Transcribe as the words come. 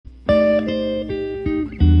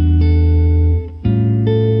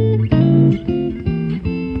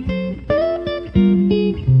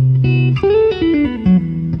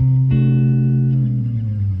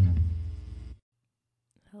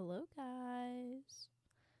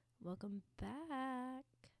Welcome back.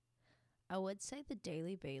 I would say the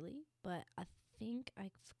Daily Bailey, but I think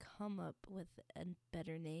I've come up with a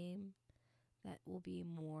better name that will be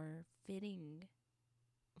more fitting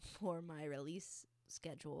for my release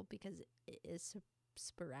schedule because it is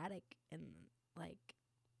sporadic and like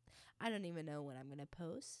I don't even know when I'm going to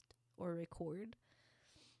post or record.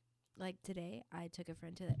 Like today, I took a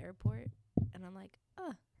friend to the airport and I'm like,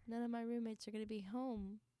 none of my roommates are going to be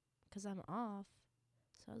home because I'm off.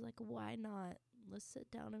 So I was like, why not? Let's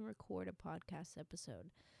sit down and record a podcast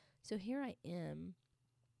episode. So here I am.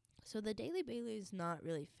 So the Daily Bailey is not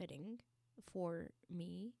really fitting for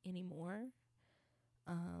me anymore.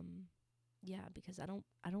 Yeah, because I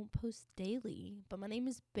don't post daily, but my name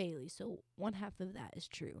is Bailey, so one half of that is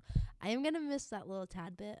true. I am gonna miss that little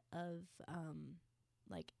tad bit of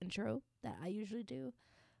like intro that I usually do,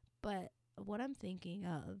 but what I'm thinking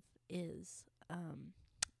of is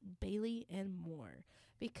Bailey and more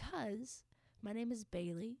because my name is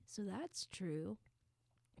Bailey, so that's true.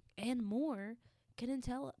 And more can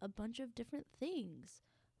entail a bunch of different things.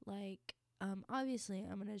 Like, obviously,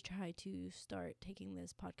 I'm going to try to start taking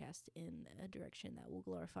this podcast in a direction that will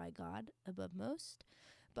glorify God above most.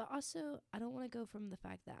 But also, I don't want to go from the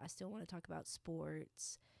fact that I still want to talk about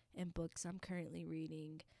sports and books I'm currently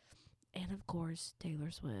reading, and of course,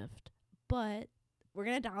 Taylor Swift. But we're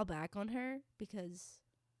going to dial back on her because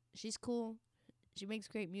she's cool. She makes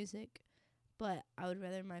great music. But I would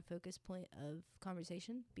rather my focus point of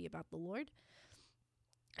conversation be about the Lord.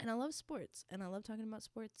 And I love sports. And I love talking about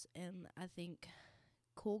sports. And I think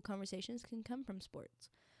cool conversations can come from sports.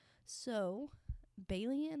 So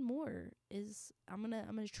Bailey and more is I'm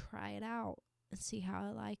gonna try it out and see how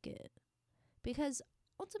I like it. Because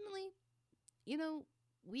ultimately, you know,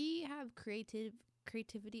 we have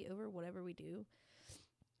creativity over whatever we do.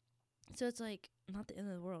 So it's like not the end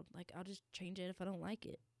of the world. Like I'll just change it if I don't like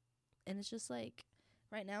it. And it's just like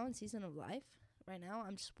right now in season of life, right now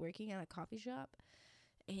I'm just working at a coffee shop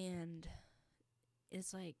and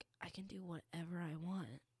it's like I can do whatever I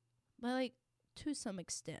want. But like to some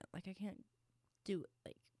extent, like I can't do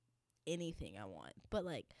like anything I want. But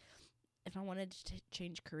like if I wanted to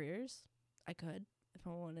change careers, I could. If I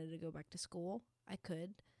wanted to go back to school, I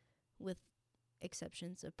could, with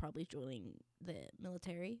exceptions of probably joining the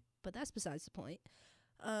military, but that's besides the point.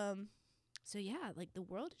 Um so yeah, like the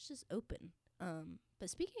world is just open. But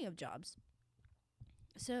speaking of jobs,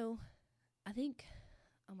 so I think,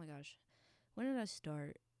 oh my gosh, when did I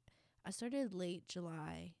start? I started late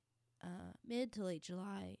July, mid to late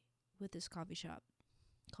July, with this coffee shop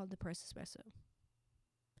called the Press Espresso.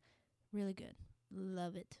 Really good.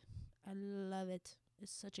 Love it. I love it.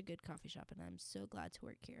 It's such a good coffee shop, and I'm so glad to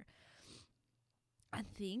work here. I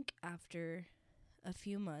think after a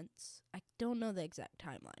few months, I don't know the exact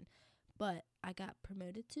timeline, but I got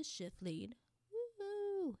promoted to shift lead.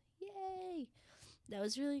 Woohoo! Yay! That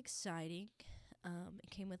was really exciting. It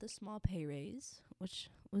came with a small pay raise, which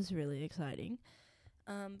was really exciting.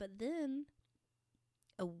 But then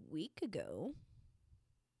a week ago,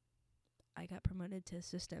 I got promoted to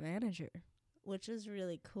assistant manager, which was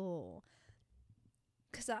really cool.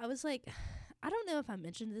 Because I was like, I don't know if I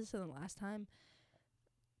mentioned this in the last time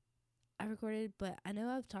I recorded, but I know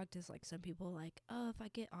I've talked to like some people like, oh, if I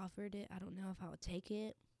get offered it, I don't know if I would take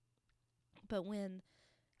it. But when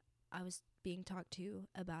I was being talked to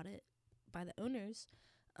about it by the owners,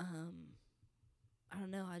 I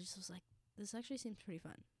don't know, I just was like, this actually seems pretty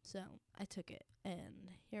fun. So I took it, and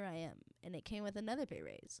here I am. And it came with another pay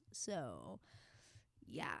raise. So,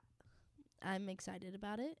 yeah, I'm excited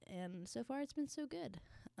about it, and so far it's been so good.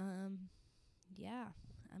 Yeah,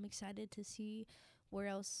 I'm excited to see where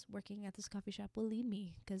else working at this coffee shop will lead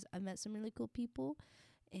me because I've met some really cool people,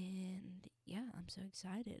 and yeah, I'm so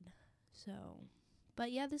excited. So,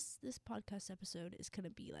 but yeah, this podcast episode is gonna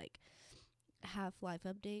be like half life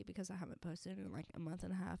update because I haven't posted in like a month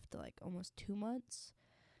and a half to like almost 2 months.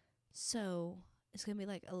 So it's gonna be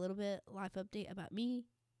like a little bit life update about me,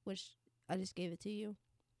 which I just gave it to you.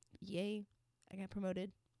 Yay, I got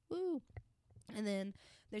promoted. Woo! And then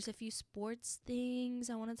there's a few sports things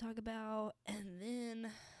I want to talk about, and then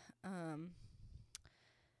a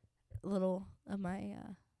little of my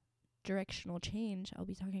directional change. I'll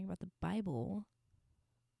be talking about the Bible.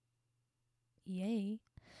 Yay.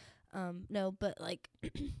 No, but like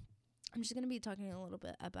I'm just going to be talking a little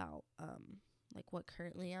bit about like what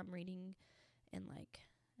currently I'm reading and like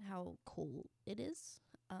how cool it is.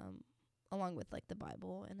 Along with like the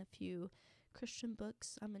Bible and a few Christian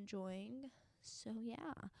books I'm enjoying. So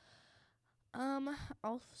yeah.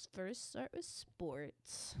 I'll first start with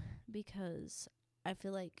sports because I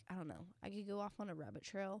feel like I don't know, I could go off on a rabbit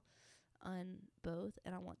trail on both,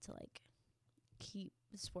 and I want to like keep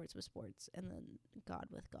sports with sports and then God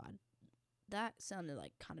with God. That sounded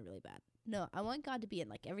like kind of really bad. No, I want God to be in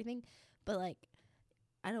like everything, but like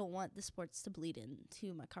I don't want the sports to bleed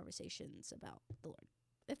into my conversations about the Lord,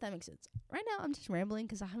 if that makes sense. Right now, I'm just rambling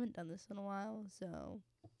because I haven't done this in a while. So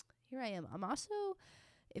here I am. I'm also,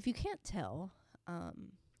 if you can't tell,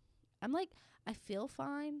 I'm like, I feel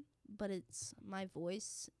fine, but it's my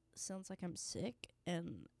voice sounds like I'm sick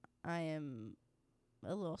and I am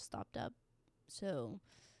a little stopped up. So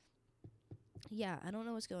yeah, I don't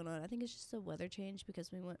know what's going on. I think it's just a weather change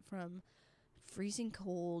because we went from freezing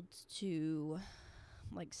cold to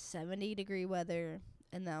like 70-degree weather,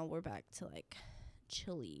 and now we're back to like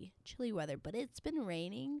chilly weather. But it's been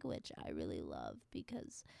raining, which I really love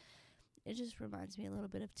because it just reminds me a little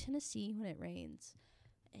bit of Tennessee when it rains.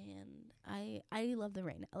 And I love the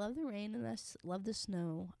rain. I love the rain, and love the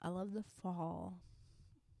snow. I love the fall.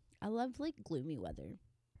 I love like gloomy weather,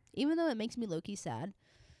 even though it makes me low-key sad.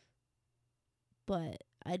 But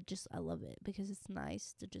I love it because it's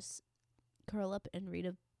nice to just curl up and read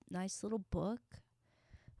a nice little book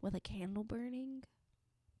with a candle burning.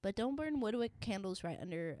 But don't burn wood with candles right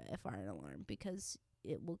under a fire alarm because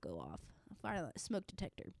it will go off. Smoke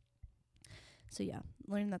detector. So yeah,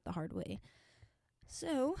 learned that the hard way.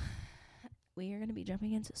 So we are going to be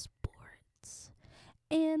jumping into sports.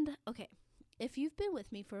 And okay, if you've been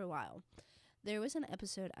with me for a while, there was an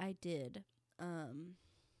episode I did,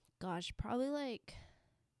 probably like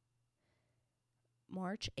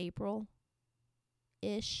March, April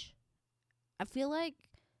ish. I feel like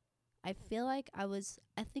I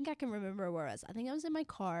think I can remember where I was. I think I was in my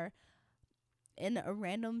car in a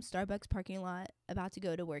random Starbucks parking lot about to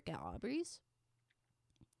go to work at Aubrey's.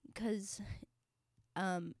 Because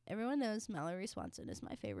everyone knows Mallory Swanson is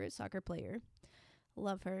my favorite soccer player.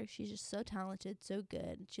 Love her. She's just so talented, so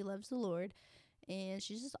good. She loves the Lord. And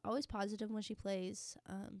she's just always positive when she plays.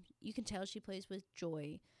 You can tell she plays with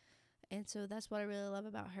joy. And so that's what I really love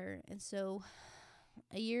about her. And so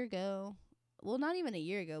a year ago, well, not even a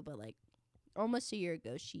year ago, but like almost a year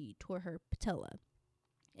ago, she tore her patella.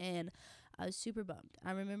 And I was super bummed.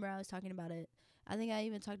 I remember I was talking about it. I think I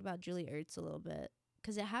even talked about Julie Ertz a little bit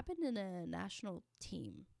because it happened in a national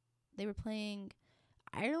team. They were playing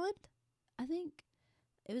Ireland, I think.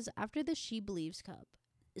 It was after the She Believes Cup.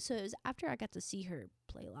 So it was after I got to see her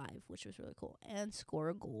play live, which was really cool, and score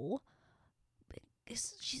a goal.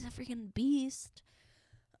 She's a freaking beast.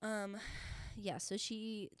 Yeah, so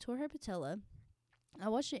she tore her patella. I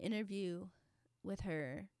watched an interview with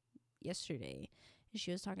her yesterday, and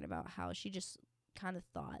she was talking about how she just kind of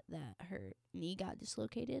thought that her knee got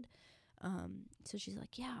dislocated. So she's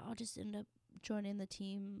like, yeah, I'll just end up joining the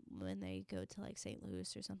team when they go to like St.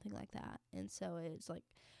 Louis or something like that. And so it's like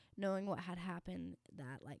knowing what had happened,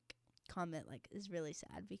 that like comment like is really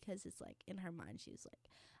sad because it's like in her mind she was like,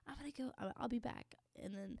 I'm gonna go, I'll be back.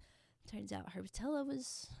 And then turns out her patella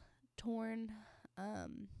was torn.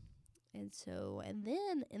 And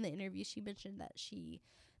then in the interview she mentioned that she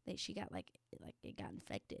got like it got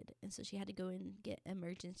infected, and so she had to go and get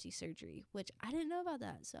emergency surgery, which I didn't know about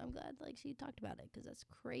that. So I'm glad like she talked about it because that's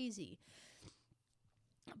crazy.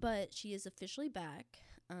 But she is officially back.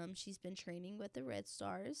 She's been training with the Red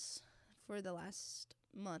Stars for the last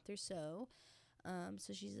month or so.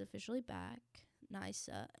 So she's officially back, nice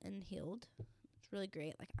and healed. It's really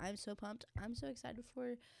great. Like I'm so pumped. I'm so excited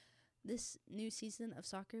for this new season of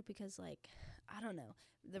soccer because like I don't know,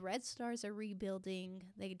 the Red Stars are rebuilding.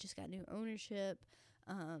 They just got new ownership.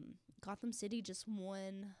 Gotham City just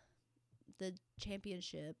won the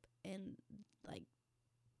championship, and like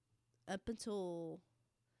up until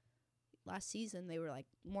last season they were like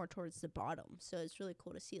more towards the bottom. So it's really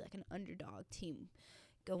cool to see like an underdog team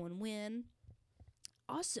go and win.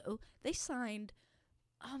 Also, they signed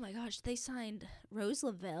Rose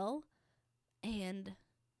Lavelle and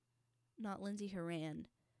not Lindsay Horan.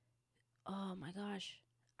 Oh my gosh.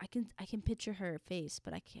 I can picture her face,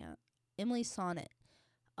 but I can't. Emily Sonnet.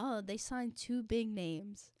 Oh, they signed two big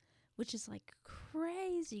names, which is like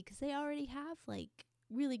crazy because they already have like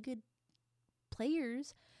really good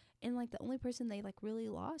players, and like the only person they like really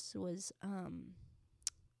lost was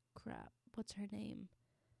what's her name?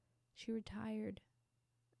 She retired.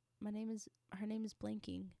 Her name is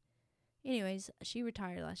blanking. Anyways, she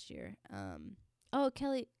retired last year.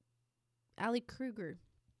 Ali Kruger.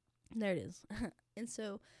 There it is. And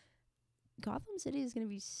so Gotham City is going to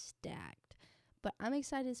be stacked. But I'm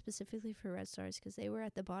excited specifically for Red Stars because they were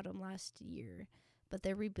at the bottom last year, but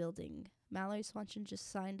they're rebuilding. Mallory Swanson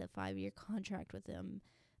just signed a 5-year contract with them,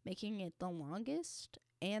 making it the longest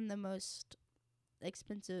and the most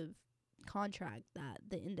expensive contract that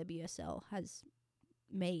the NWSL has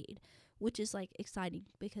made, which is like exciting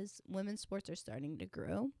because women's sports are starting to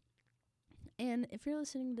grow. And if you're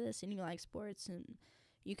listening to this and you like sports, and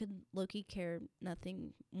you could low-key care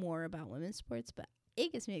nothing more about women's sports, but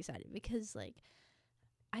it gets me excited because like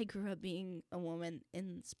I grew up being a woman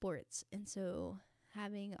in sports, and so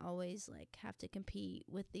having always like have to compete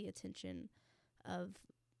with the attention of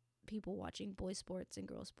people watching boys sports and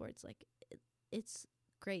girls sports, like it's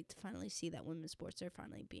great to finally see that women's sports are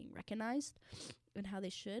finally being recognized and how they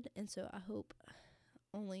should. And so I hope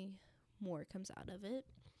only more comes out of it.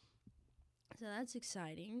 So that's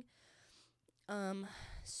exciting.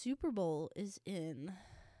 Super Bowl is in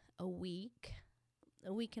a week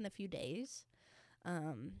and a few days.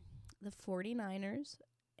 The 49ers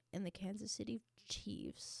and the Kansas City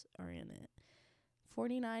Chiefs are in it.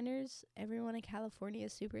 49ers, everyone in California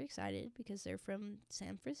is super excited because they're from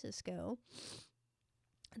San Francisco.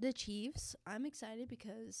 The Chiefs, I'm excited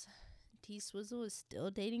because T Swizzle is still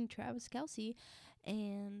dating Travis Kelce,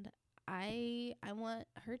 and I want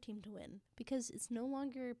her team to win because it's no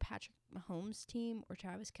longer Patrick Mahomes' team or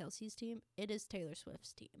Travis Kelce's team. It is Taylor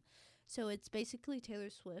Swift's team. So it's basically Taylor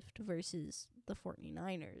Swift versus the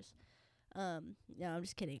 49ers. No, I'm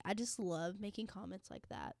just kidding. I just love making comments like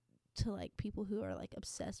that to like people who are like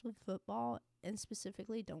obsessed with football and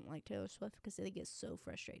specifically don't like Taylor Swift because they get so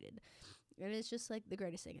frustrated. And it's just like the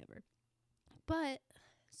greatest thing ever. But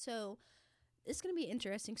so it's going to be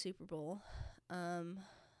interesting Super Bowl. I'm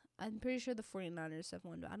pretty sure the 49ers have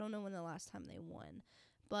won, but I don't know when the last time they won.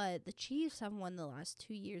 But the Chiefs have won the last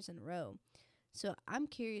 2 years in a row. So I'm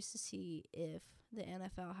curious to see if the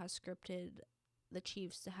NFL has scripted the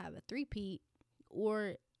Chiefs to have a three-peat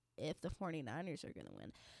or if the 49ers are going to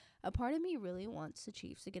win. A part of me really wants the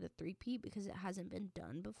Chiefs to get a three-peat because it hasn't been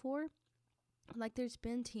done before. Like, there's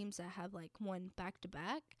been teams that have, like, won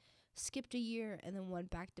back-to-back, skipped a year, and then won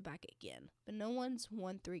back-to-back again. But no one's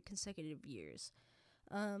won 3 consecutive years.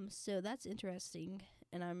 So that's interesting,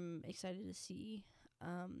 and I'm excited to see.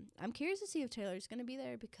 I'm curious to see if Taylor's going to be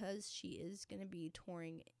there because she is going to be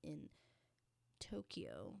touring in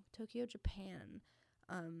Tokyo, Japan,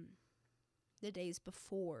 the days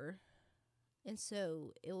before. And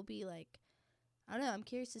so it will be like, I don't know, I'm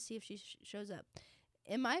curious to see if she shows up.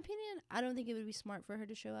 In my opinion, I don't think it would be smart for her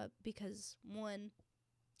to show up because, 1,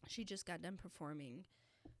 she just got done performing.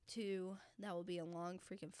 2, that will be a long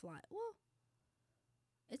freaking flight. Well,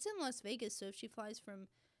 it's in Las Vegas, so if she flies from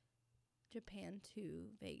Japan to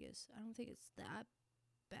Vegas, I don't think it's that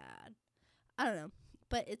bad. I don't know.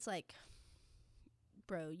 But it's like,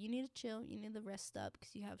 bro, you need to chill. You need to rest up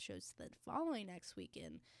because you have shows the following next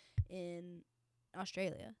weekend in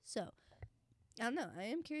Australia. So, I don't know. I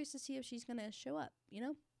am curious to see if she's going to show up, you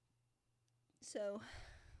know? So,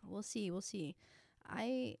 we'll see.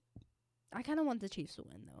 I kind of want the Chiefs to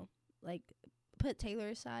win, though. Like, put Taylor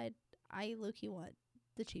aside, I low-key want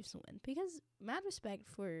the Chiefs to win because mad respect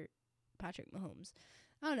for Patrick Mahomes.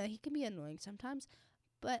 I don't know. He can be annoying sometimes.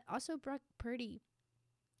 But also Brock Purdy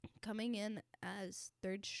coming in as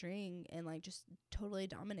third string and, like, just totally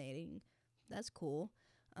dominating. That's cool.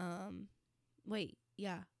 Wait,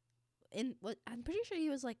 yeah. I'm pretty sure he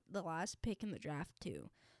was like the last pick in the draft too,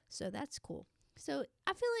 so that's cool. So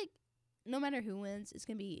I feel like no matter who wins, it's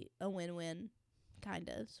gonna be a win-win, kind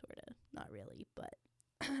of, sort of, not really, but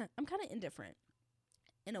I'm kind of indifferent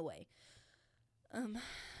in a way.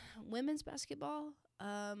 Women's basketball,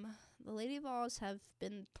 the Lady Vols have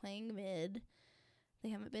been playing mid. They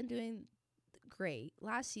haven't been doing great.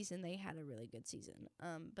 Last season they had a really good season,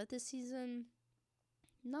 but this season,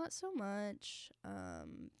 not so much.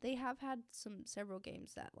 They have had several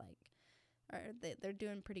games that they're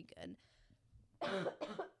doing pretty good.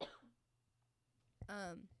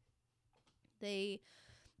 They've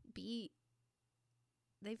beaten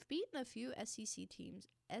a few SEC teams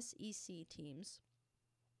that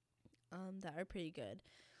are pretty good.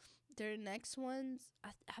 Their next ones,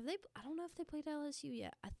 I don't know if they played LSU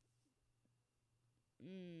yet.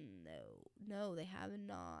 No, they have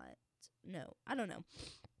not. No, I don't know.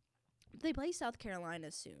 They play South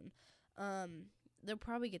Carolina soon. They'll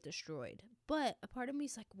probably get destroyed. But a part of me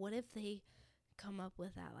is like, what if they come up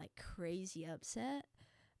with that like crazy upset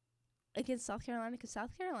against South Carolina? Because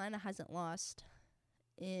South Carolina hasn't lost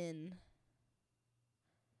in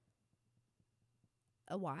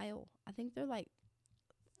a while. I think they're like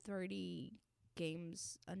 30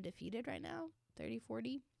 games undefeated right now, 30,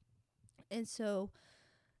 40. And so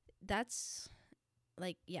that's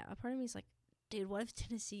like, yeah, a part of me is like, dude, what if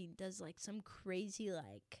Tennessee does like some crazy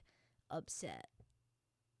like upset?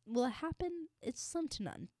 Will it happen? It's slim to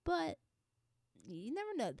none, but you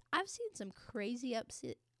never know. I've seen some crazy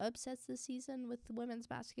upsets this seaon with women's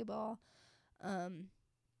basketball.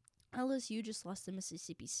 LSU just lost to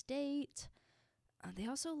Mississippi State. They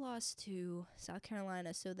also lost to South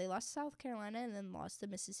Carolina. So they lost to South Carolina and then lost to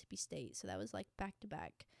Mississippi State. So that was like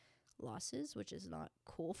back-to-back losses, which is not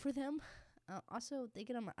cool for them. Also, they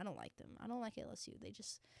get on my... I don't like them. I don't like LSU. They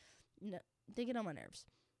just... No, they get on my nerves.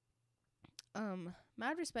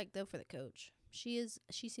 Mad respect, though, for the coach. She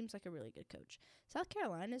seems like a really good coach. South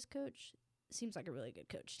Carolina's coach seems like a really good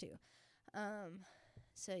coach, too.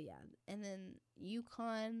 So, yeah. And then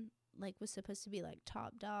UConn, like, was supposed to be, like,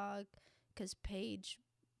 top dog because Paige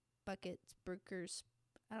Buckets Brookers,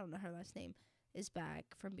 I don't know her last name, is back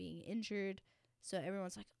from being injured. So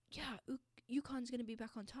everyone's like, yeah, UConn's going to be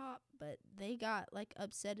back on top. But they got, like,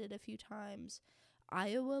 upsetted a few times.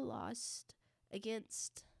 Iowa lost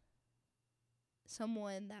against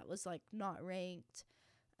someone that was, like, not ranked.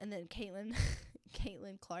 And then Caitlin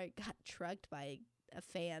Clark got trucked by a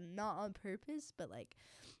fan, not on purpose, but, like,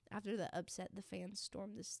 after the upset, the fans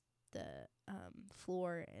stormed the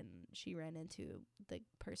floor, and she ran into the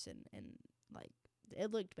person, and, like,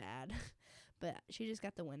 it looked bad. But she just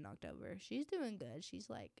got the win knocked over. She's doing good. She's,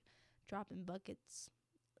 like, dropping buckets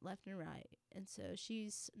left and right. And so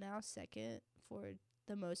she's now second for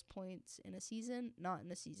the most points in a season. Not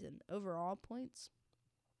in a season. Overall points.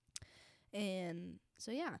 And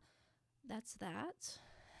so, yeah. That's that.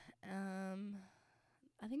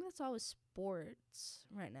 I think that's all with sports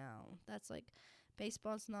right now. That's, like,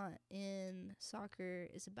 baseball's not in. Soccer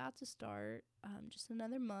is about to start. Just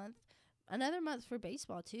another month. Another month for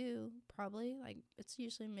baseball, too, probably. Like, it's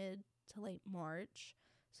usually mid to late March.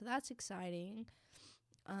 So that's exciting.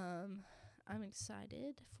 I'm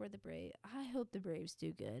excited for the Braves. I hope the Braves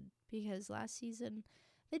do good because last season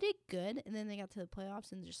they did good, and then they got to the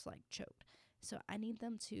playoffs and just, like, choked. So I need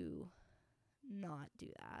them to not do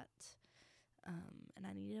that. And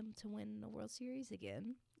I need them to win the World Series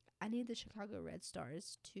again. I need the Chicago Red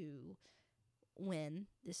Stars to win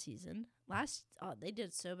this season. They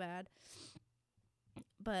did so bad.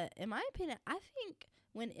 But in my opinion, I think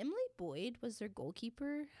when Emily Boyd was their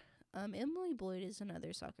goalkeeper, Emily Boyd is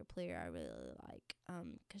another soccer player I really like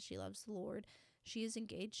because she loves the Lord. She is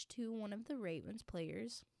engaged to one of the Ravens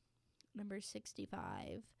players, number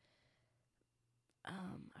 65.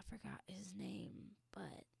 I forgot his name,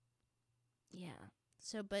 but yeah.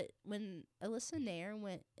 So, but when Alyssa Nair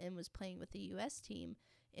went and was playing with the U.S. team,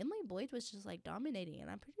 Emily Boyd was just, like, dominating, and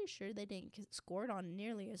I'm pretty sure they didn't score on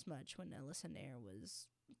nearly as much when Alyssa Nair was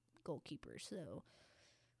goalkeeper. So,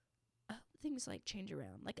 things, like, change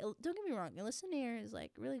around. Like, don't get me wrong, Alyssa Nair is,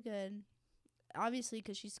 like, really good, obviously,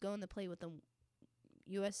 because she's going to play with the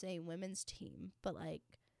USA women's team, but, like,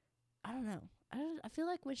 I don't know. I feel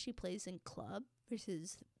like when she plays in club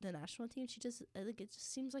versus the national team, I think it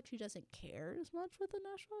just seems like she doesn't care as much with the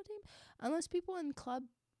national team, unless people in club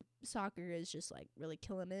soccer is just, like, really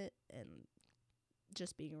killing it and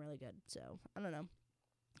just being really good. So I don't know.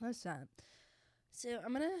 That's that. So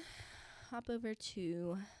I'm gonna hop over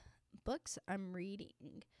to books I'm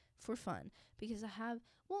reading for fun because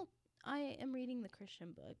I am reading the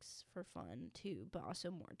Christian books for fun too, but also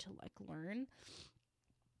more to, like, learn.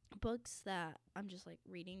 Books that I'm just, like,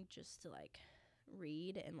 reading just to, like,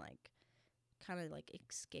 read and, like, kind of, like,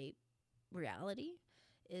 escape reality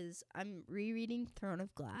is I'm rereading Throne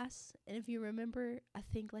of Glass. And if you remember, I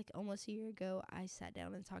think, like, almost a year ago, I sat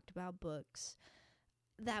down and talked about books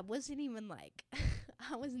that wasn't even, like,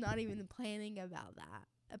 I was not even planning about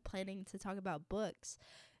that, planning to talk about books.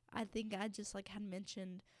 I think I just, like, had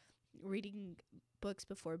mentioned reading books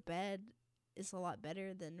before bed is a lot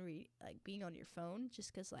better than being on your phone,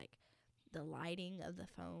 just because, like, the lighting of the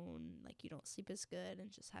phone, like, you don't sleep as good,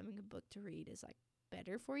 and just having a book to read is, like,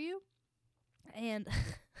 better for you. And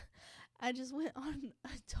I just went on a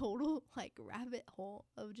total, like, rabbit hole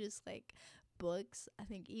of just, like, books I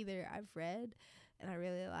think either I've read and I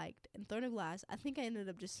really liked. And Throne of Glass, I think I ended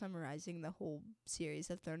up just summarizing the whole series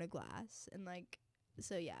of Throne of Glass. And, like,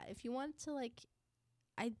 so yeah, if you want to, like,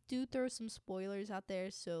 I do throw some spoilers out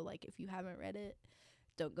there, so, like, if you haven't read it,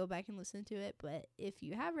 don't go back and listen to it. But if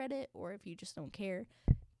you have read it, or if you just don't care,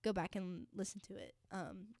 go back and listen to it.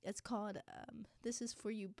 It's called This Is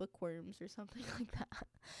For You Bookworms or something like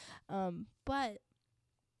that. But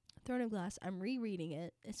Throne of Glass, I'm rereading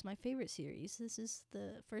it. It's my favorite series. This is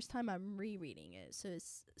the first time I'm rereading it, so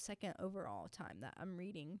it's second overall time that I'm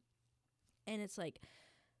reading. And it's like,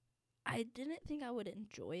 I didn't think I would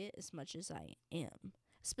enjoy it as much as I am.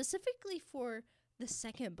 Specifically for the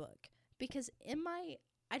second book. Because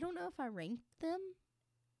I don't know if I ranked them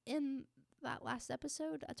in that last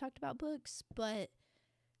episode I talked about books, but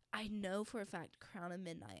I know for a fact Crown of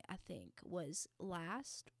Midnight, I think, was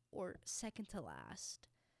last or second to last.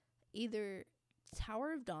 Either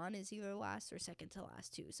Tower of Dawn is either last or second to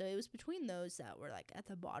last too. So it was between those that were like at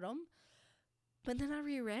the bottom. But then I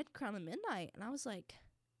reread Crown of Midnight and I was like,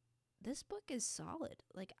 this book is solid.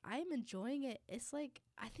 Like, I'm enjoying it. It's like,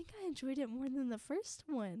 I think I enjoyed it more than the first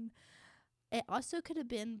one. It also could have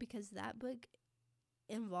been because that book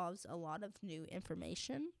involves a lot of new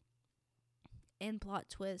information and plot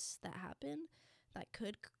twists that happen that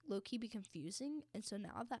could low-key be confusing. And so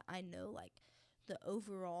now that I know, like, the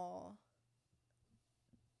overall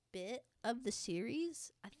bit of the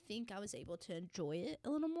series, I think I was able to enjoy it a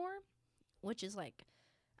little more, which is, like,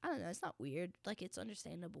 I don't know, it's not weird. Like, it's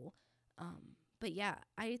understandable. But yeah,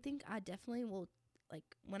 I think I definitely will, like,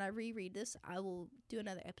 when I reread this, I will do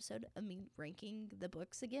another episode of me ranking the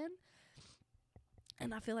books again.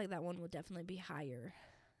 And I feel like that one will definitely be higher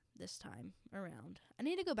this time around. I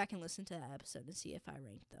need to go back and listen to that episode and see if I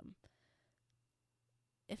ranked them.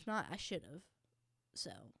 If not, I should have.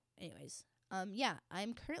 So, anyways. Yeah,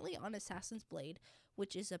 I'm currently on Assassin's Blade,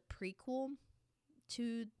 which is a prequel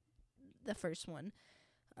to the first one.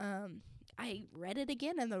 I read it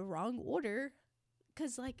again in the wrong order.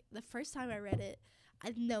 Because, like, the first time I read it,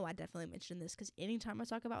 I know I definitely mentioned this. Because anytime I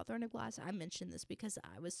talk about Throne of Glass, I mention this because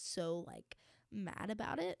I was so, like, mad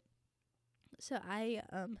about it. So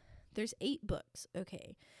there's 8 books.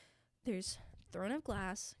 Okay. There's Throne of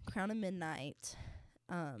Glass, Crown of Midnight,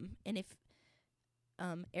 and if,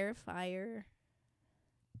 Air of Fire,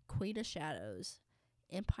 Queen of Shadows,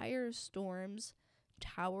 Empire of Storms,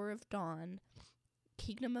 Tower of Dawn,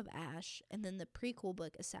 Kingdom of Ash, and then the prequel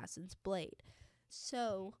book, Assassin's Blade.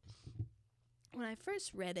 So, when I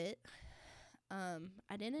first read it,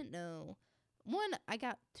 I didn't know. One, I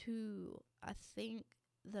got to, I think,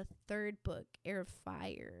 the third book, Air of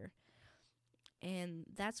Fire, and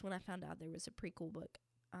that's when I found out there was a prequel book.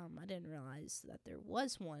 I didn't realize that there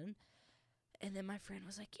was one, and then my friend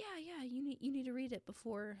was like, yeah, you need to read it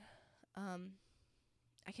before,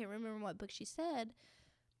 I can't remember what book she said,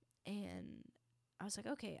 and I was like,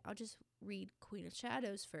 okay, I'll just read Queen of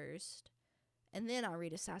Shadows first, and then I'll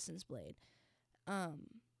read Assassin's Blade. No.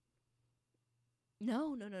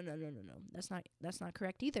 That's not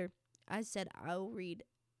correct either. I said I'll read.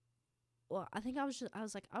 Well, I think I was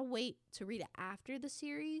like, I'll wait to read it after the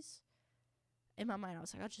series. In my mind, I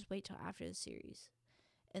was like, I'll just wait till after the series.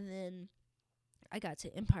 And then I got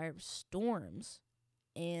to Empire of Storms,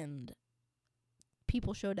 and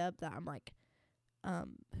people showed up that I'm like,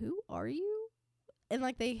 who are you? And,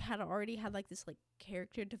 like, they had already had, like, this, like,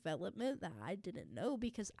 character development that I didn't know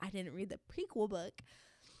because I didn't read the prequel book.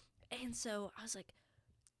 And so I was like,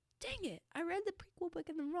 dang it, I read the prequel book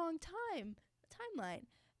in the wrong timeline.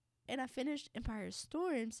 And I finished Empire of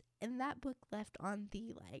Storms, and that book left on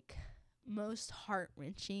the, like, most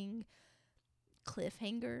heart-wrenching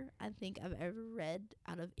cliffhanger I think I've ever read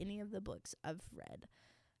out of any of the books I've read.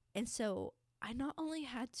 And so I not only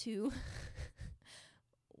had to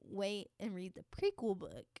wait and read the prequel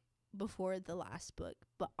book before the last book,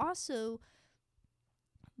 but also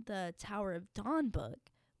the Tower of Dawn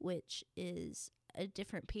book, which is a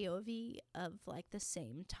different POV of, like, the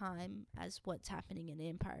same time as what's happening in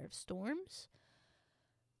Empire of Storms.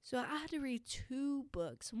 So I had to read 2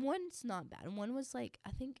 books. One's not bad. One was, like,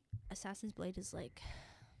 I think Assassin's Blade is, like,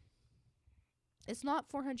 it's not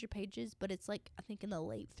 400 pages, but it's, like, I think in the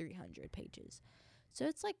late 300 pages. So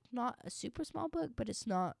it's, like, not a super small book, but it's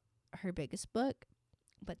not her biggest book.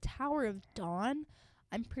 But Tower of Dawn,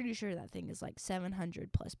 I'm pretty sure that thing is, like,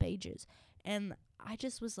 700 plus pages. And I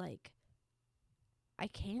just was like, I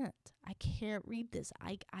can't read this.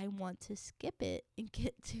 I want to skip it and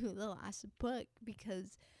get to the last book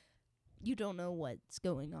because you don't know what's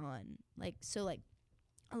going on. Like, so, like,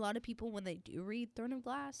 a lot of people, when they do read Throne of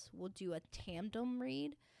Glass, will do a tandem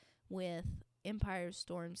read with Empire of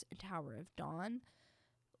Storms and Tower of Dawn,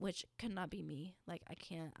 which cannot be me. Like, I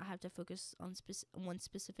have to focus on one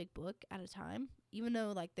specific book at a time, even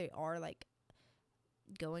though, like, they are, like,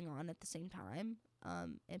 going on at the same time.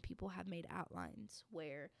 And people have made outlines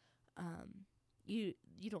where you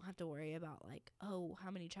don't have to worry about, like, oh,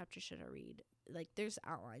 how many chapters should I read? Like, there's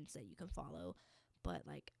outlines that you can follow, but,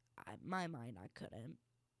 like, my mind,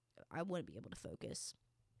 I wouldn't be able to focus.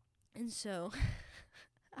 And so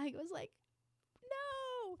I was like,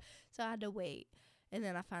 no. So I had to wait. And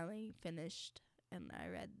then I finally finished, and I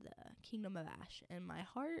read the Kingdom of Ash, and my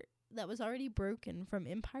heart that was already broken from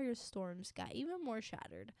Empire Storms got even more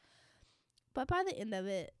shattered. But by the end of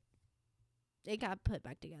it, it got put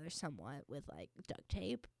back together somewhat with, like, duct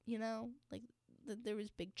tape, you know? Like, there was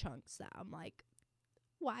big chunks that I'm like,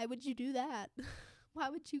 why would you do that? Why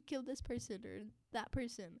would you kill this person or that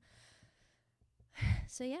person?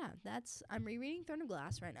 So yeah, I'm rereading Throne of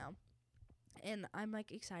Glass right now, and I'm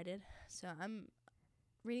like excited. So I'm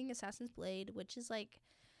reading Assassin's Blade, which is like,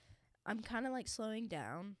 I'm kind of like slowing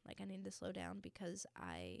down. Like, I need to slow down because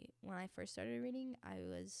when I first started reading, I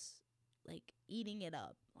was like eating it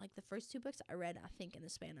up. Like, the first 2 books I read, I think, in the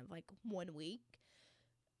span of like 1 week,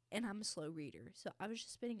 and I'm a slow reader. So I was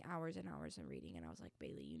just spending hours and hours in reading, and I was like,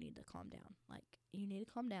 Bailey, you need to calm down. Like, you need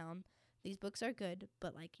to calm down. These books are good,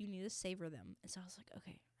 but like, you need to savor them. And so I was like,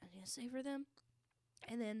 okay, I need to savor them.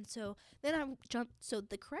 And then I jumped. So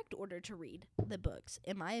the correct order to read the books,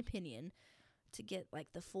 in my opinion, to get like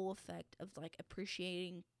the full effect of like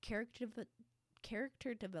appreciating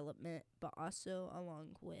character development, but also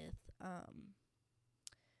along with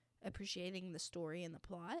appreciating the story and the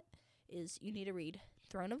plot, is you need to read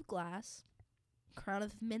Throne of Glass, Crown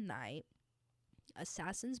of Midnight,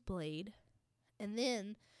 Assassin's Blade, and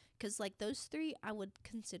then, because like those 3 I would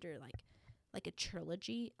consider like a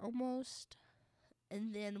trilogy almost.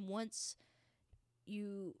 And then once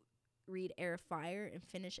you read Air of Fire and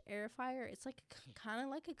finish Air of Fire, it's like kind of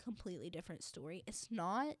like a completely different story. It's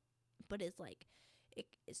not, but it's like it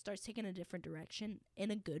starts taking a different direction in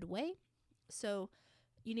a good way. So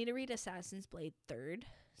you need to read Assassin's Blade third.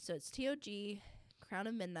 So it's TOG, Crown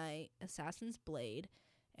of Midnight, Assassin's Blade,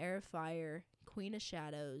 Air of Fire, Queen of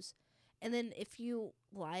Shadows. And then if you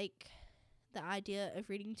like the idea of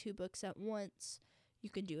reading 2 books at once, you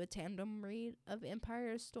can do a tandem read of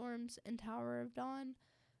Empire of Storms and Tower of Dawn.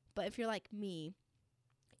 But if you're like me,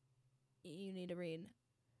 you need to read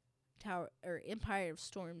Empire of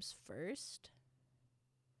Storms first,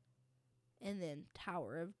 and then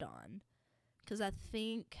Tower of Dawn. Because I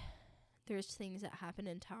think there's things that happen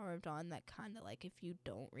in Tower of Dawn that kind of, like, if you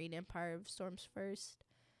don't read Empire of Storms first,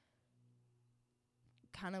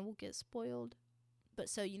 kind of will get spoiled. But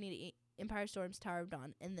so you need to eat Empire of Storms, Tower of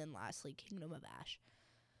Dawn, and then lastly Kingdom of Ash,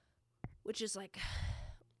 which is like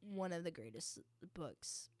one of the greatest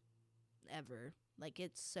books ever. Like,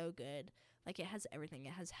 it's so good. Like, it has everything.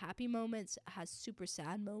 It has happy moments, it has super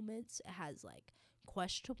sad moments, it has like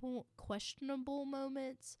questionable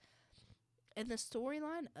moments. And the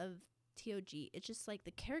storyline of TOG, it's just like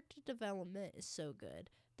the character development is so good,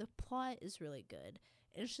 the plot is really good,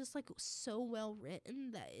 and it's just like so well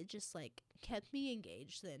written that it just like kept me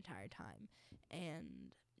engaged the entire time.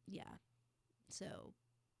 And yeah, so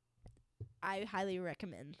I highly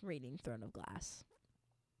recommend reading Throne of Glass.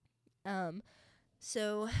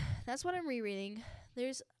 So that's what I'm rereading.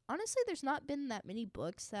 There's not been that many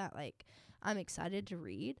books that like I'm excited to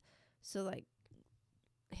read. So like,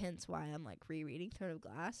 hence why I'm like rereading Throne of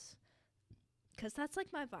Glass, because that's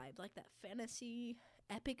like my vibe. Like, that fantasy,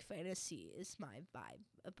 epic fantasy is my vibe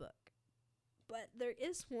of book. But there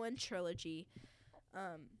is one trilogy.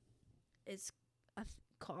 It's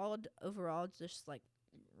called overall just like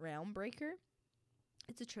Realmbreaker.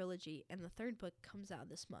 It's a trilogy, and the 3rd book comes out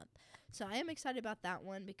this month. So I am excited about that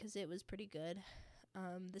one because it was pretty good.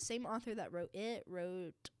 The same author that wrote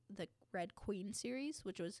the Red Queen series,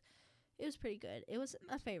 it was pretty good. It wasn't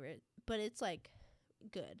my favorite, but it's like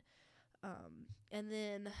good. And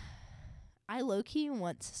then I low-key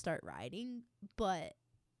want to start writing, but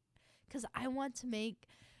because I want to make,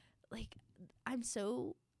 like, I'm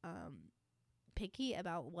so picky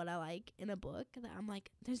about what I like in a book that I'm like,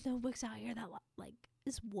 there's no books out here that like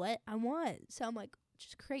is what I want. So I'm like,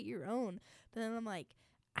 just create your own. But then I'm like,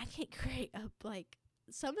 I can't create like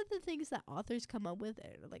some of the things that authors come up with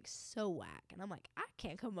are like so whack, and I'm like, I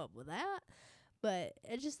can't come up with that. But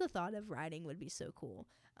it's just the thought of writing would be so cool.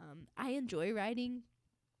 I enjoy writing.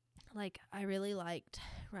 Like, I really liked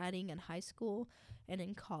writing in high school and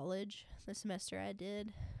in college the semester I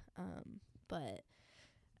did. But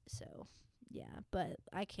so yeah, but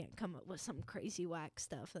I can't come up with some crazy whack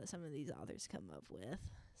stuff that some of these authors come up with.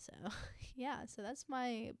 So yeah, so that's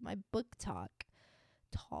my book talk,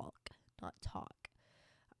 not talk.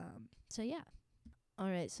 So yeah. All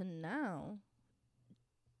right, so now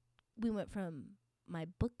we went from my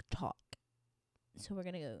book talk, so we're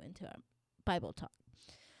gonna go into our Bible talk.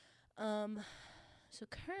 So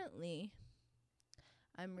currently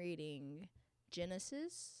I'm reading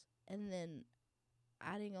Genesis and then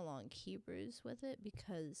adding along Hebrews with it,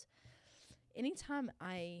 because anytime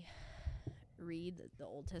I read the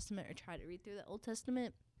Old Testament or try to read through the Old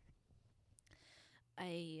Testament,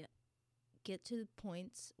 I get to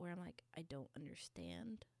points where I'm like, I don't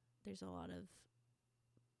understand. There's a lot of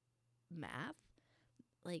math,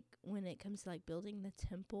 like when it comes to like building the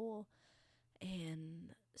temple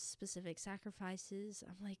and specific sacrifices.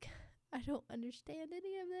 I'm like, I don't understand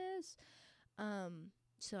any of this.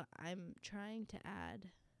 So I'm trying to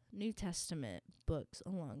add New Testament books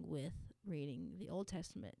along with reading the Old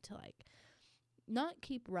Testament to like not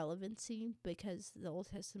keep relevancy, because the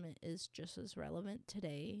Old Testament is just as relevant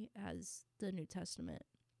today as the New Testament.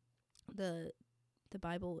 The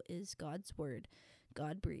Bible is God's word,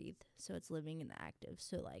 God breathed, so it's living and active.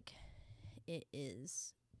 So like it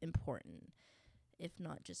is important, if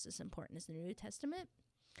not just as important as the New Testament.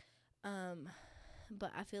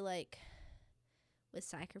 But I feel like with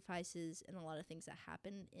sacrifices and a lot of things that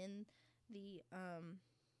happen in the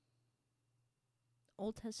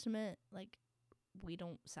Old Testament, like we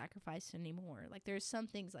don't sacrifice anymore. Like there's some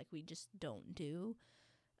things like we just don't do.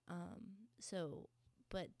 So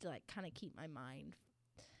but to like kind of keep my mind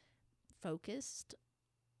focused,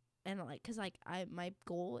 and like cuz like my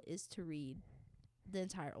goal is to read the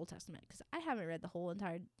entire Old Testament, cuz I haven't read the whole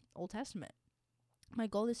entire Old Testament. My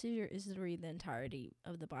goal this year is to read the entirety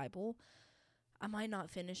of the Bible. I might not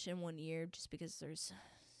finish in 1 year just because there's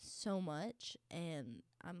so much, and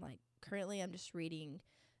I'm like currently I'm just reading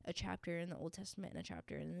a chapter in the Old Testament and a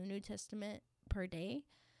chapter in the New Testament per day.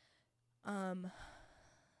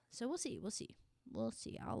 So we'll see.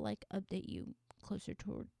 I'll like update you closer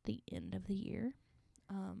toward the end of the year.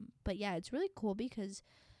 But yeah, it's really cool because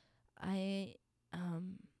I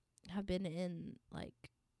have been in like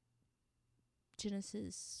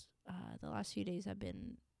Genesis. The last few days I've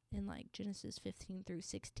been in like Genesis 15 through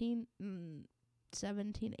 16,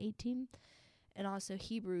 17, 18, and also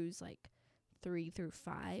Hebrews like 3 through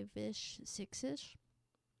 5-ish, 6-ish.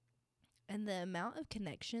 And the amount of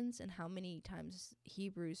connections and how many times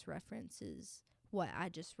Hebrews references what I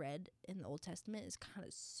just read in the Old Testament is kind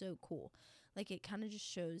of so cool. Like it kind of just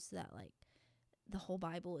shows that like the whole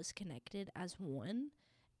Bible is connected as one,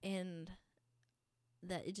 and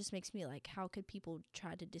that it just makes me like, how could people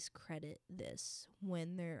try to discredit this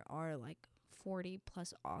when there are like 40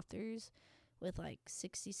 plus authors with like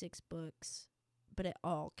 66 books, but it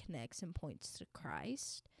all connects and points to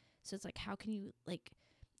Christ. So it's like, how can you like,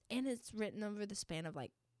 and it's written over the span of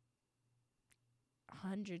like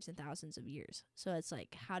hundreds and thousands of years. So it's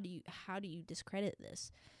like, how do you discredit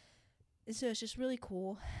this? And so it's just really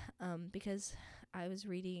cool, because I was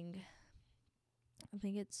reading, I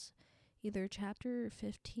think it's either chapter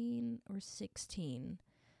 15 or 16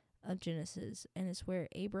 of Genesis, and it's where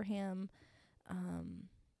Abraham,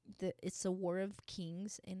 it's the War of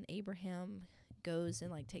Kings, and Abraham goes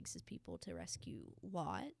and like takes his people to rescue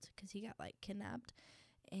Lot because he got like kidnapped,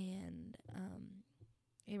 and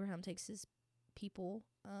Abraham takes his people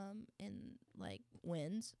and like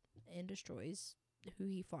wins and destroys who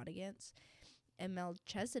he fought against. And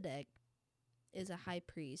Melchizedek is a high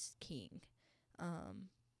priest king.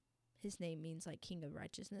 His name means like king of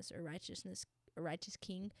righteousness, or righteous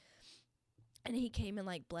king. And he came and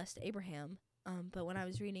like blessed Abraham. But when I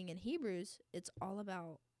was reading in Hebrews, it's all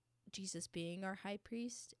about Jesus being our high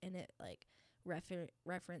priest, and it like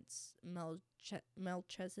reference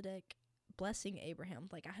Melchizedek blessing Abraham.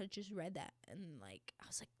 Like I had just read that, and like I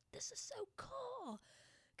was like, this is so cool,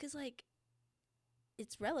 because like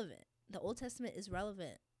it's relevant. The Old Testament is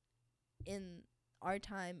relevant in our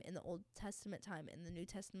time, in the Old Testament time, in the New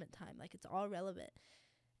Testament time. Like it's all relevant.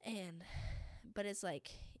 And but it's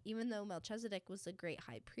like, even though Melchizedek was a great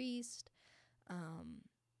high priest,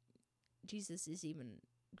 Jesus is even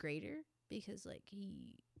greater, because like he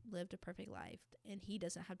lived a perfect life and he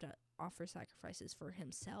doesn't have to offer sacrifices for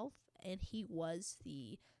himself, and he was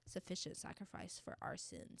the sufficient sacrifice for our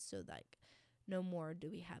sins. So like no more do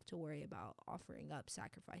we have to worry about offering up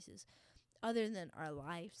sacrifices other than our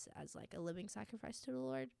lives as like a living sacrifice to the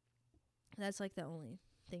Lord. That's like the only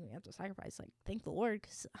thing we have to sacrifice. Like, thank the Lord,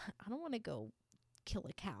 because I don't want to go kill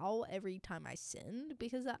a cow every time I sinned,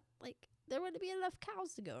 because that, like, there wouldn't be enough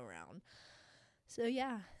cows to go around. So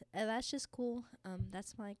yeah, that's just cool.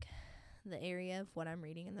 That's like the area of what I'm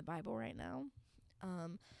reading in the Bible right now.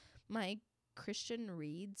 My Christian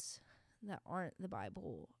reads that aren't the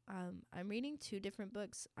Bible, I'm reading 2 different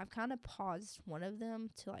books. I've kind of paused one of them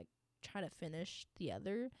to like try to finish the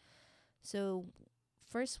other. So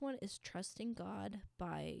first one is Trusting God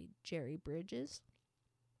by Jerry Bridges.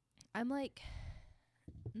 I'm like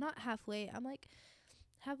not halfway. I'm like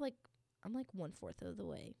 1/4 of the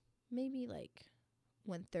way, maybe like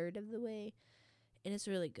 1/3 of the way, and it's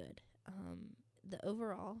really good. The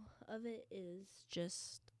overall of it is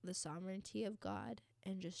just the sovereignty of God,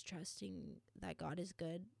 and just trusting that God is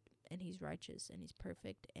good and he's righteous and he's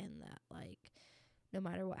perfect, and that like no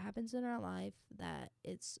matter what happens in our life, that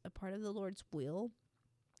it's a part of the Lord's will.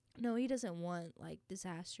 No, he doesn't want like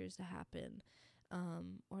disasters to happen,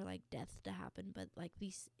 or like death to happen, but like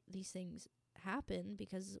these things happen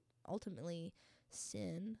because ultimately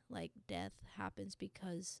sin, like death, happens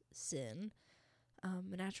because sin.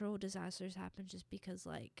 Natural disasters happen just because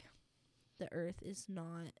like the earth is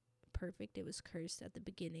not perfect. It was cursed at the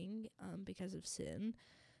beginning because of sin,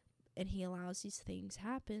 and he allows these things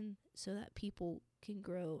happen so that people can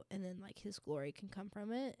grow, and then like his glory can come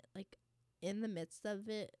from it. Like in the midst of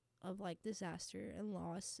it, of like disaster and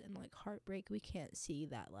loss and like heartbreak, we can't see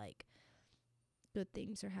that like good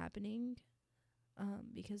things are happening,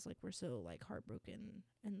 because like we're so like heartbroken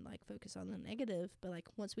and like focus on the negative. But like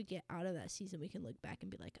once we get out of that season, we can look back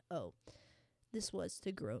and be like, oh, this was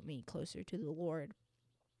to grow me closer to the Lord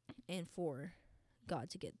and for God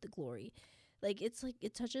to get the glory. Like it's like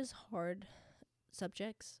it touches hard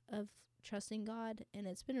subjects of trusting God, and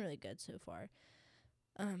it's been really good so far.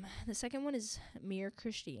 The second one is Mere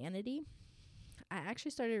Christianity. I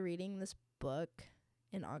actually started reading this book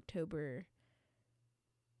in October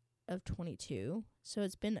of 22, so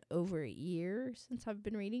it's been over a year since I've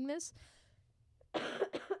been reading this.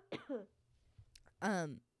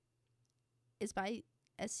 It's by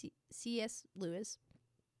C.S. Lewis,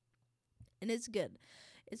 and it's good.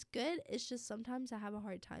 It's good. It's just sometimes I have a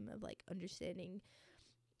hard time of like understanding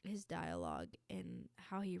his dialogue and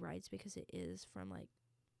how he writes, because it is from like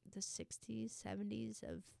the 60s, 70s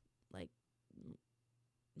of like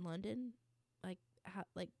London, like how,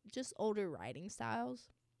 like just older writing styles.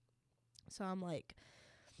 So I'm like,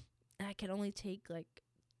 I can only take like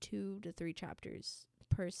 2 to 3 chapters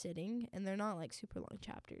per sitting, and they're not like super long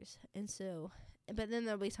chapters. And so, but then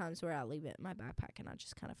there'll be times where I'll leave it in my backpack and I'll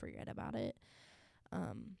just kind of forget about it.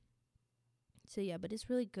 So yeah, but it's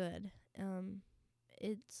really good.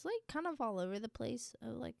 It's like kind of all over the place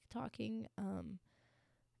of like talking.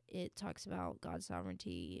 It talks about God's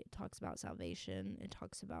sovereignty. It talks about salvation. It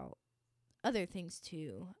talks about other things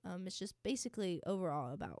too. It's just basically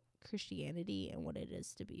overall about Christianity and what it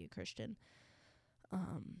is to be a Christian.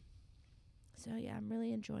 So yeah, I'm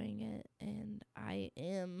really enjoying it, and I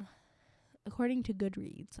am, according to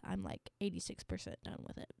Goodreads, I'm like 86% done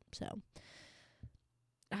with it. So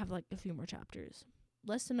I have like a few more chapters,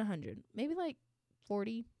 less than 100, maybe like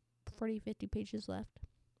 40, 50 pages left.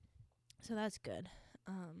 So that's good.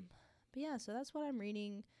 But yeah, so that's what I'm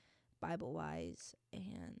reading Bible wise,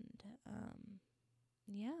 and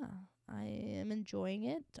yeah, I am enjoying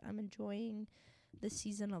it. I'm enjoying the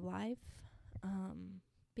season of life,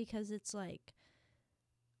 because it's like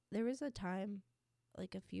there was a time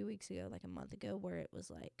like a few weeks ago, like a month ago, where it was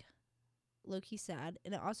like low-key sad,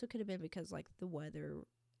 and it also could have been because like the weather,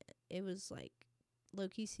 it was like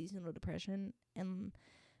low-key seasonal depression, and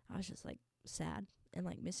I was just like sad and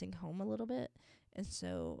like missing home a little bit. And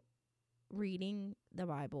so reading the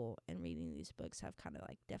Bible and reading these books have kind of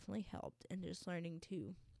like definitely helped, and just learning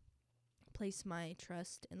to place my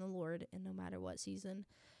trust in the Lord in no matter what season,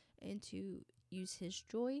 and to use his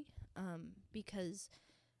joy, because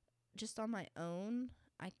just on my own,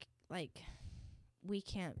 we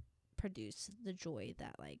can't produce the joy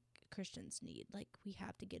that like Christians need. Like we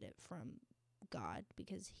have to get it from God,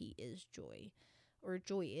 because he is joy, or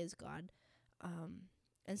joy is God.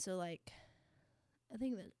 And so like I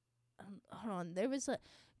think that hold on, there was a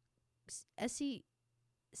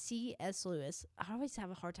C.S. Lewis. I always have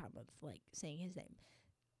a hard time of like saying his name.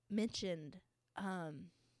 Mentioned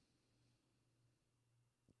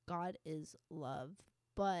God is love,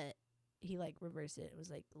 but he like reversed it. It was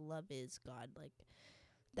like love is God. Like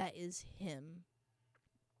that is him.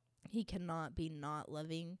 He cannot be not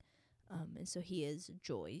loving. And so he is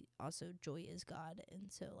joy. Also joy is God.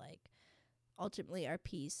 And so like ultimately our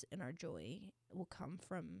peace and our joy will come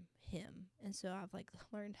from him. And so I've like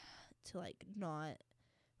learned to like not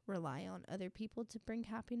rely on other people to bring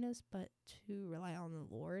happiness, but to rely on the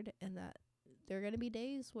Lord, and that there are going to be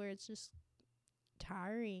days where it's just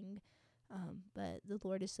tiring, but the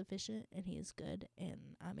Lord is sufficient and he is good,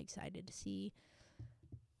 and I'm excited to see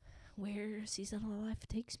where season of life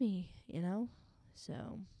takes me, you know.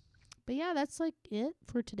 So but yeah, that's like it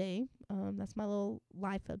for today. That's my little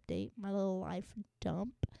life update, my little life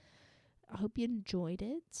dump. I hope you enjoyed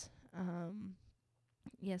it.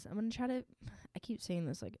 Yes, I'm gonna try to, I keep saying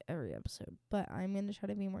this like every episode, but I'm gonna try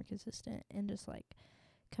to be more consistent and just like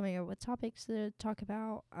coming up with topics to talk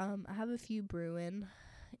about. I have a few brewing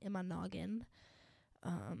in my noggin.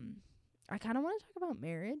 I kind of want to talk about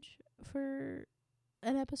marriage for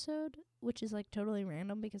an episode, which is like totally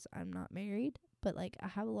random because I'm not married, but like I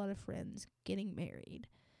have a lot of friends getting married.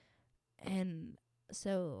 And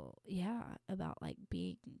so yeah, about like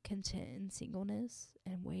being content in singleness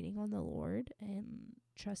and waiting on the Lord and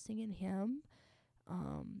trusting in him,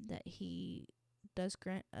 that he does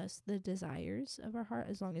grant us the desires of our heart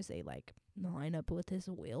as long as they like line up with his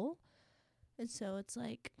will. And so it's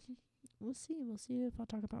like, we'll see if I'll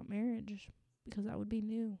talk about marriage, because that would be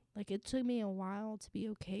new. Like, it took me a while to be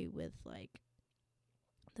okay with like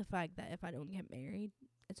the fact that if I don't get married,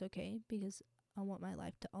 it's okay, because I want my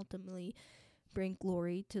life to ultimately bring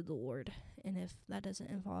glory to the Lord. And if that doesn't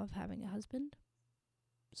involve having a husband,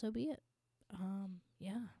 so be it.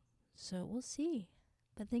 Yeah. So we'll see.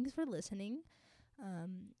 But thanks for listening.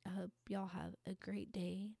 I hope y'all have a great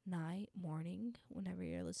day, night, morning, whenever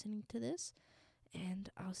you're listening to this. And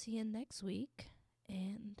I'll see you next week.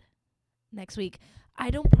 And next week, I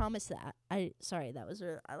don't promise that. Sorry, that was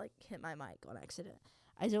I like hit my mic on accident.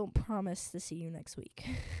 I don't promise to see you next week.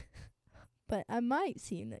 But I might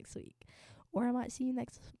see you next week. Or I might see you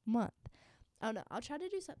next month. I don't know. I'll try to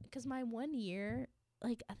do something, because my 1 year,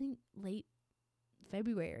 like, I think late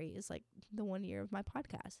February is like the 1 year of my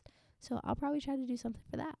podcast. So I'll probably try to do something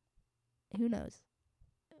for that. Who knows?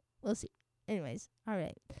 We'll see. Anyways, all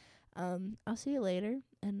right. I'll see you later,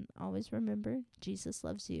 and always remember, Jesus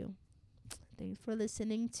loves you. Thanks for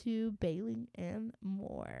listening to Bailey and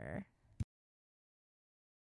More.